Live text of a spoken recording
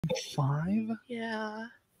5? Yeah.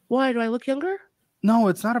 Why? Do I look younger? No,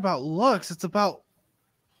 it's not about looks. It's about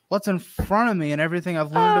what's in front of me and everything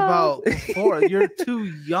I've learned about before. You're too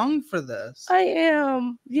young for this. I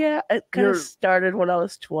am. Yeah, it kind of started when I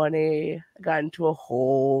was 20. I got into a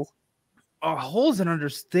hole. A hole's an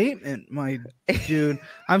understatement, my dude.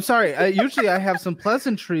 I'm sorry. Usually I have some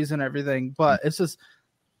pleasantries and everything, but it's just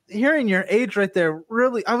hearing your age right there.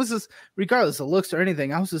 Really, I was just, regardless of looks or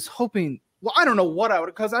anything, I was just hoping. Well, I don't know what I would,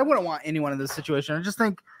 because I wouldn't want anyone in this situation. I just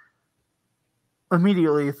think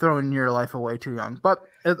immediately throwing your life away too young. But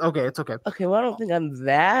it's okay. Okay, well, I don't think I'm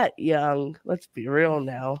that young. Let's be real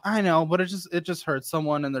now. I know, but it just hurts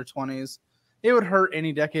someone in their 20s. It would hurt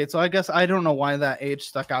any decade. So I guess I don't know why that age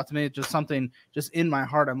stuck out to me. It's just something just in my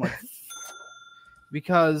heart. I'm like,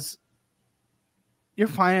 because your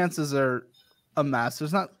finances are a mess.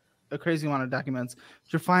 There's not a crazy amount of documents.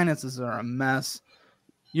 Your finances are a mess.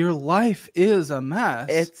 Your life is a mess.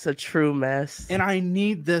 It's a true mess. And I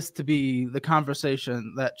need this to be the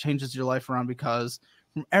conversation that changes your life around, because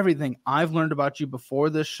from everything I've learned about you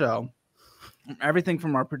before this show, everything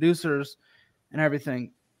from our producers and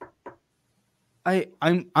everything,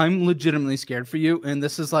 I'm legitimately scared for you, and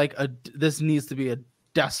this is like this needs to be a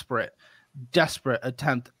desperate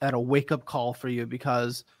attempt at a wake up call for you,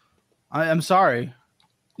 because I'm sorry,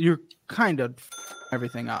 you're kind of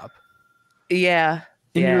everything up. Yeah.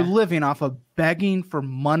 And you're living off of begging for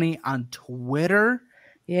money on Twitter.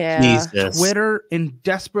 Yeah. Jesus. Twitter, and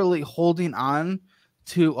desperately holding on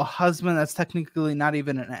to a husband that's technically not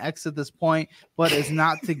even an ex at this point, but is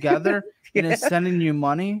not together and is sending you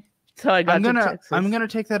money. So I'm gonna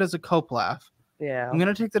take that as a cope laugh. Yeah. I'm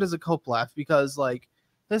gonna take that as a cope laugh, because like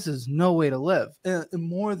this is no way to live. And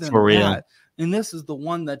more than For real. that, and this is the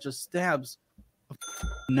one that just stabs a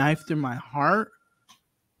knife through my heart.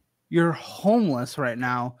 You're homeless right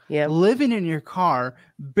now, living in your car,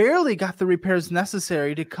 barely got the repairs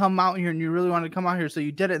necessary to come out here, and you really wanted to come out here, so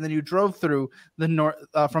you did it, and then you drove through the north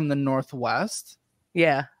from the northwest.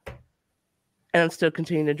 Yeah. And I'm still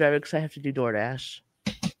continuing to drive it because I have to do DoorDash.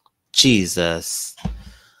 Jesus.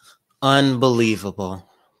 Unbelievable.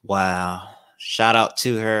 Wow. Shout out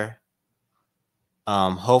to her.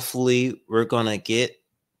 Hopefully we're gonna get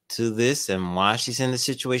to this and why she's in the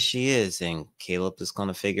situation she is, and Caleb is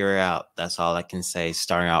gonna figure it out. That's all I can say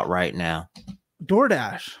starting out right now.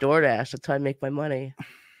 DoorDash. That's how I make my money.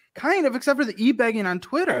 Kind of, except for the e-begging on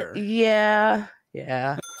Twitter. Yeah.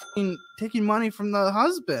 Taking money from the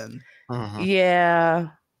husband. Mm-hmm. Yeah.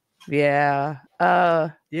 Yeah.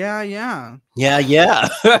 Well, I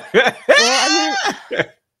mean,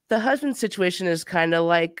 the husband situation is kind of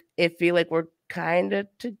like iffy. Like we're kind of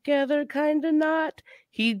together, kind of not.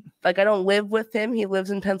 I don't live with him. He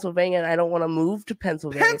lives in Pennsylvania, and I don't want to move to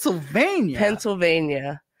Pennsylvania.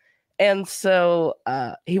 And so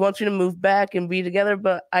he wants me to move back and be together,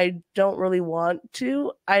 but I don't really want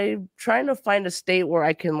to. I'm trying to find a state where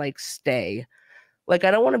I can stay. Like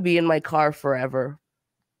I don't want to be in my car forever.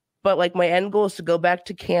 But my end goal is to go back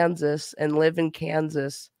to Kansas and live in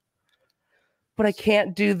Kansas. But I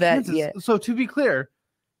can't do that yet. So to be clear,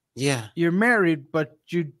 you're married, but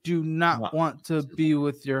you do not want to be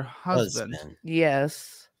with your husband.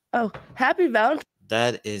 Yes. Oh, happy Valentine's.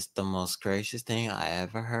 That is the most gracious thing I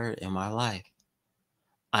ever heard in my life.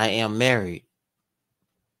 I am married,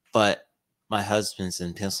 but my husband's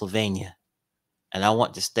in Pennsylvania. And I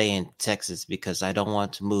want to stay in Texas because I don't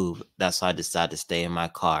want to move. That's why I decided to stay in my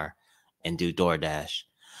car and do DoorDash.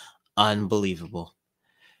 Unbelievable.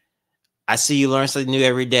 I see you learn something new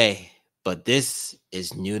every day, but this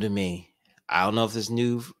is new to me. I don't know if it's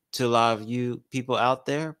new to a lot of you people out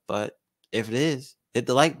there, but if it is, hit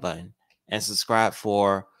the like button and subscribe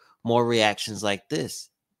for more reactions like this,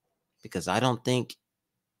 because I don't think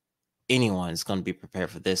anyone is going to be prepared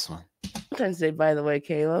for this one. Valentine's Day, by the way,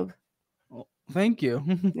 Caleb. Thank you.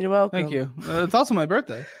 You're welcome. Thank you. It's also my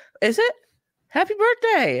birthday. Is it? Happy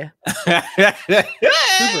birthday. Super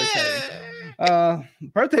exciting.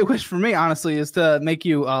 Birthday wish for me, honestly, is to make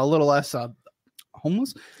you a little less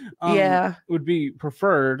homeless. Would be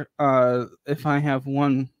preferred if I have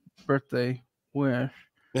one birthday wish.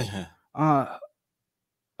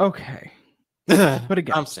 Okay. But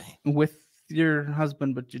again, I'm saying with your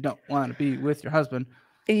husband, but you don't want to be with your husband.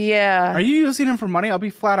 Yeah. Are you using him for money? I'll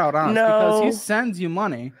be flat out honest. No. Because he sends you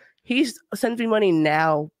money. He sends me money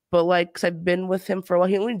now, but cause I've been with him for a while.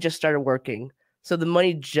 He only just started working. So the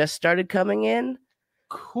money just started coming in.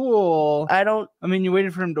 Cool. I mean, you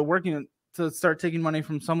waited for him to start taking money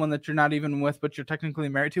from someone that you're not even with, but you're technically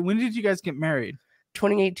married to. When did you guys get married?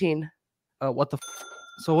 2018. What the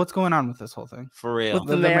So what's going on with this whole thing? For real. with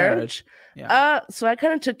the The marriage. Yeah. So I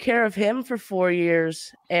kind of took care of him for 4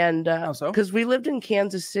 years, and How so? because we lived in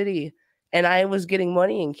Kansas City, and I was getting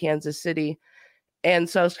money in Kansas City, and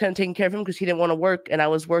so I was kind of taking care of him because he didn't want to work, and I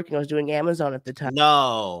was working. I was doing Amazon at the time.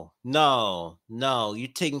 No. You're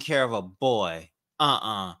taking care of a boy.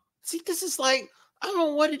 See, this is like, I don't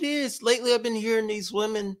know what it is. Lately, I've been hearing these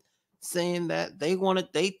women saying that they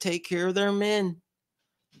take care of their men.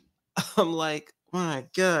 I'm like, my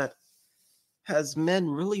God, has men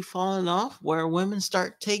really fallen off where women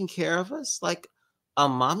start taking care of us like a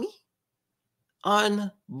mommy?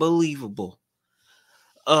 Unbelievable.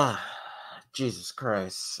 Jesus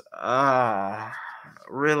Christ.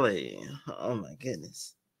 Really? Oh my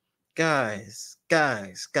goodness. Guys.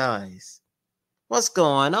 What's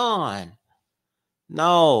going on?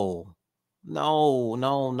 No.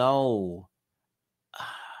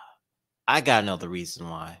 I gotta know the reason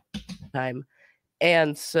why. Time.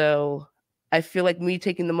 And so I feel like me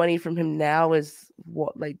taking the money from him now is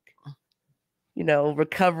what, like,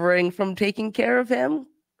 recovering from taking care of him.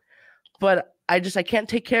 But I can't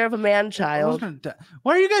take care of a man child.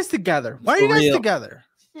 Why are you guys together? Why are For you guys real. together?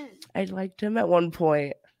 I liked him at one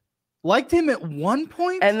point, Liked him at one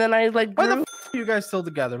point? and then I Why the grew. are you guys still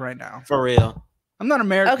together right now? For real. I'm not a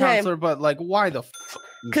marriage Okay. counselor, but like, why the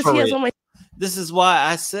Because For he has real. all my This is why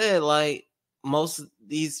I said, like, most of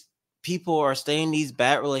these people are staying in these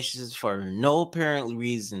bad relationships for no apparent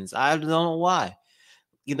reasons. I don't know why.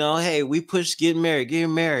 Hey, we push getting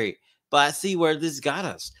married. But I see where this got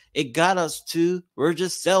us. It got us to, we're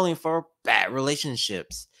just selling for bad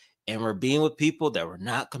relationships. And we're being with people that we're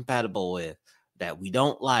not compatible with, that we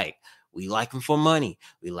don't like. We like him for money.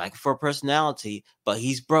 We like him for personality, but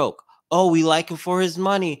he's broke. Oh, we like him for his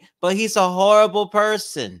money, but he's a horrible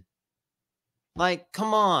person. Like,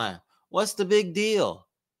 come on. What's the big deal?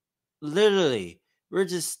 Literally, we're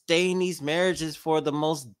just staying in these marriages for the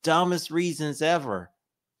most dumbest reasons ever.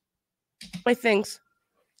 things.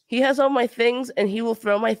 He has all my things, and he will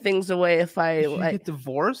throw my things away if if you get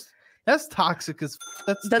divorced? That's toxic as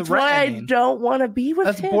That's why I threatening. don't want to be with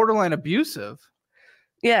That's him. borderline abusive.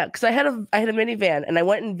 Yeah, because I had a minivan, and I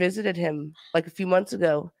went and visited him like a few months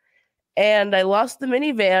ago, and I lost the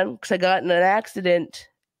minivan because I got in an accident,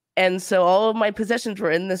 and so all of my possessions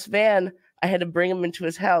were in this van. I had to bring him into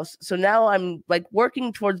his house. So now I'm like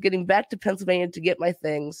working towards getting back to Pennsylvania to get my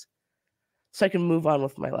things, so I can move on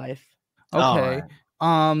with my life. Okay.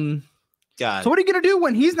 God, So what are you gonna do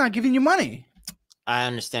when he's not giving you money? I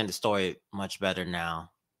understand the story much better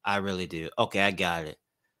now. I really do. Okay, I got it.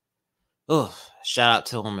 Oh, shout out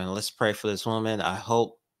to a woman. Let's pray for this woman. I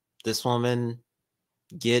hope this woman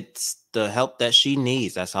gets the help that she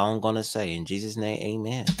needs. That's all I'm gonna say. In Jesus' name,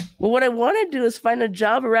 amen. Well, what I want to do is find a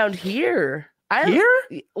job around here.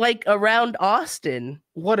 Like around Austin.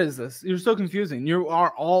 What is this? You're so confusing. You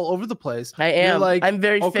are all over the place. I You're am. like, I'm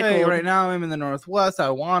very okay, fickle. right now I'm in the Northwest. I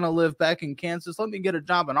want to live back in Kansas. Let me get a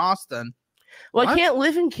job in Austin. Well, I What? can't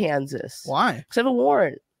live in Kansas. Why? Because I have a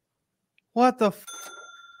warrant. What the?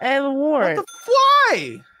 I have a What warrant. the?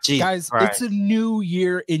 Why? Jesus Guys, Christ. it's a new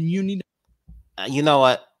year and you need You know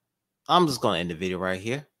what? I'm just gonna end the video right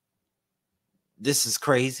here. This is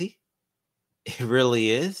crazy. It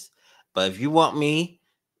really is. But if you want me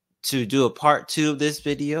to do a part 2 of this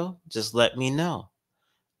video, just let me know.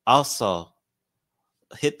 Also,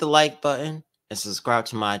 hit the like button and subscribe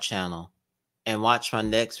to my channel and watch my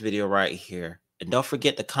next video right here. And don't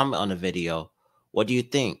forget to comment on the video. What do you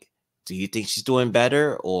think? Do you think she's doing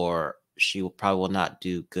better, or she will probably will not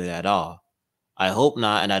do good at all? I hope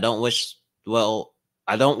not. And I don't wish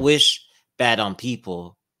bad on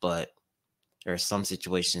people, but there are some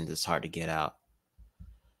situations it's hard to get out.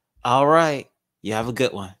 All right. You have a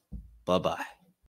good one. Bye-bye.